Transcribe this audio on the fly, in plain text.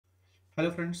Hello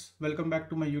friends, welcome back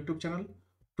to my YouTube channel.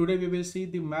 Today we will see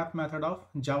the map method of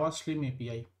Java Stream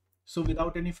API. So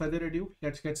without any further ado,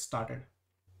 let's get started.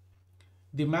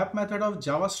 The map method of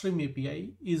Java Stream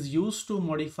API is used to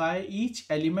modify each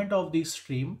element of the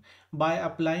stream by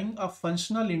applying a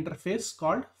functional interface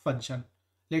called function.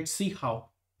 Let's see how.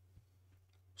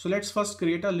 So let's first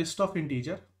create a list of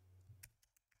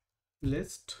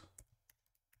list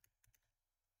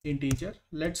integer.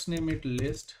 Let's name it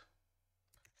list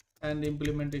and the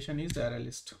implementation is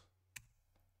ArrayList.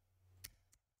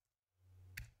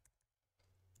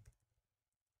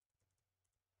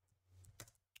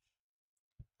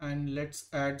 And let's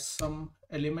add some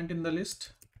element in the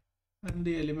list, and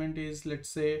the element is, let's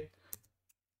say,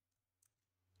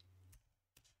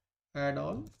 add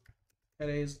all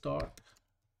arrays dot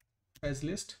as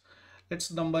list. Let's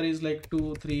number is like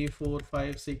 2 3 4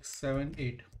 5 6 7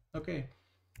 8. Okay,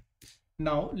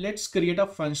 now let's create a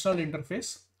functional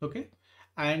interface, okay,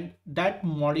 and that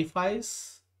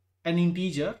modifies an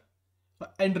integer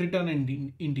and return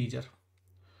an integer.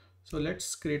 So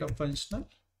let's create a function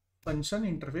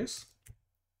interface.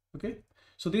 Okay,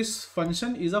 so this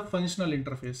function is a functional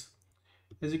interface.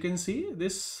 As you can see,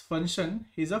 this function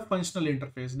is a functional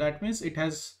interface. That means it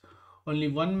has only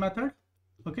one method.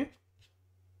 Okay,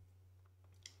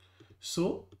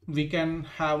 so we can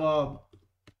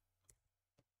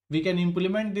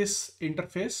implement this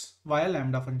interface via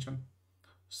lambda function.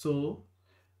 So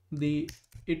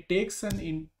it takes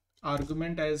an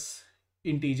argument as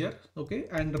integer, okay,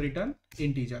 and return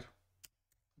integer.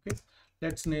 Okay,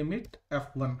 let's name it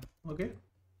f1. Okay,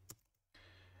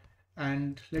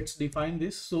 and let's define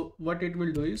this. So what it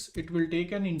will do is it will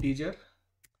take an integer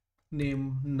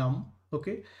name num,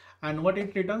 okay, and what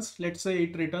it returns, let's say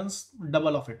it returns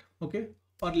double of it, okay,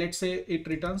 or let's say it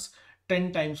returns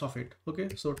 10 times of it. Okay,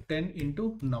 so 10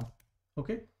 into num.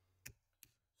 Okay,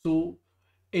 so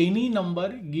any number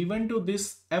given to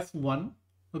this f1,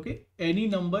 okay, any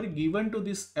number given to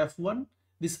this f1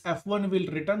 will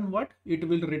return what? It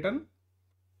will return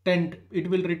 10, it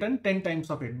will return 10 times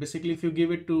of it. Basically, if you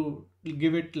give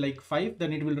it like 5,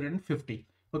 then it will return 50.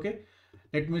 Okay,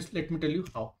 let me tell you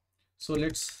how. So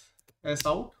let's s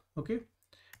out, okay,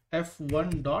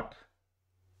 f1 dot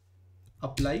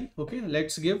apply. Okay,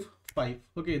 let's give 5.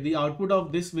 Okay, the output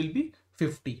of this will be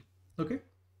 50. Okay,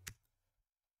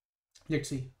 let's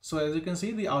see. So as you can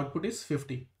see, the output is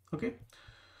 50. Okay,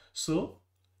 so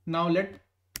now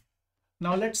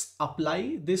let's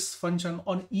apply this function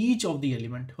on each of the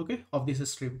element, okay, of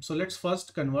this stream. So let's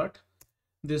first convert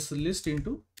this list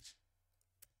into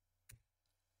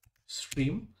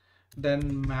stream,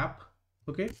 then map.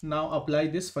 Okay, now apply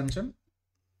this function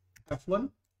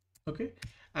f1. Okay,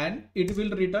 and it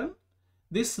will return,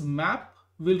 this map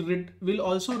will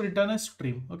also return a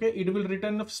stream. Okay, it will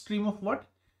return a stream of what?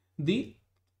 The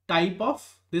type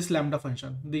of this lambda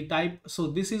function, the type. So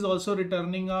this is also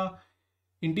returning a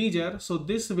integer, so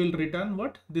this will return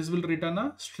what? This will return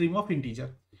a stream of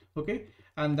integer. Okay,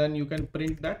 and then you can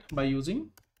print that by using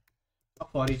a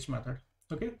for each method.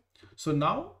 Okay, so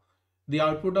now the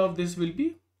output of this will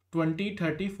be 20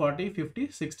 30 40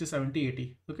 50 60 70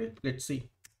 80. Okay, let's see.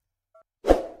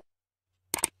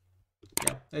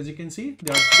 Yeah, as you can see,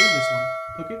 the output is this one.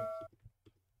 Okay,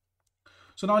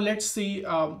 so now let's see,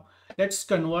 let's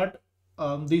convert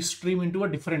the stream into a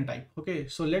different type. Okay,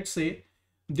 so let's say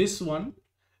this one,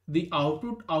 the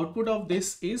output of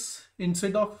this is,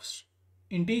 instead of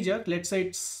integer, let's say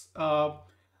it's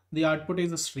the output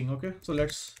is a string. Okay, so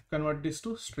let's convert this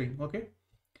to string. Okay,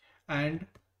 and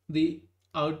the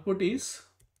output is,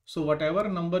 so whatever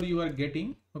number you are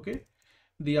getting, okay,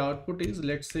 the output is,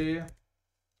 let's say,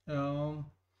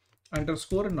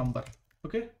 underscore number.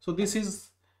 Okay, so this is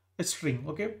a string.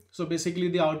 Okay, so basically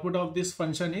the output of this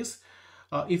function is,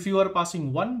 if you are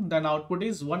passing 1, then output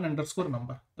is 1 underscore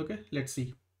number. Okay, let's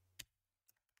see.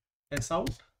 S out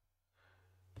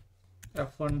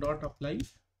f1 dot apply.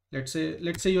 Let's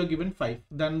say you are given 5,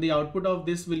 then the output of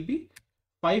this will be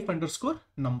 5 underscore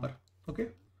number.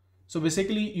 Okay, so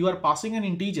basically you are passing an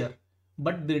integer,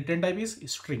 but the return type is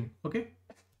string. Okay,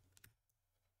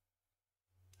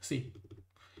 see,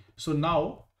 so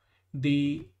now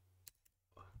the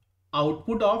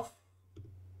output of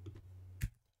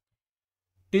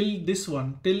till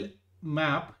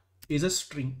map is a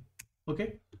string.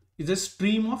 Okay, is a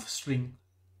stream of string.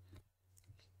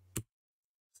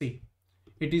 See,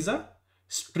 it is a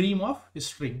stream of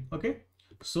string. Okay,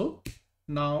 so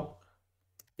now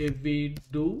if we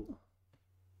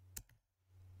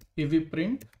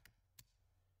print,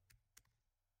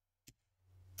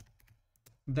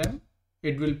 then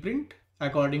it will print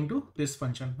according to this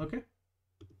function. Okay,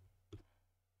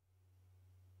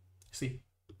 see.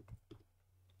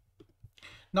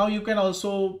 Now you can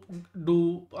also do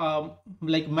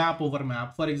like map over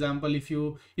map. For example, if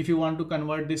you want to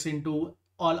convert this into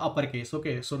all uppercase,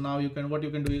 okay, so now you can, what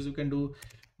you can do is you can do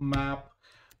map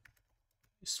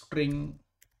string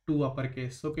to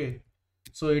uppercase. Okay,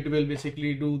 so it will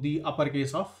basically do the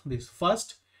uppercase of this.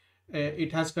 First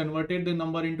it has converted the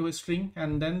number into a string,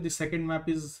 and then the second map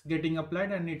is getting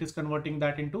applied and it is converting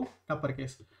that into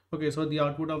uppercase. Okay, so the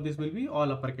output of this will be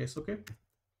all uppercase. Okay,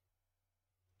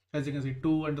 as you can see,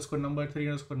 2 underscore number, 3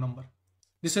 underscore number.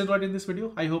 This is what in this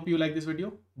video. I hope you like this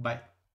video. Bye.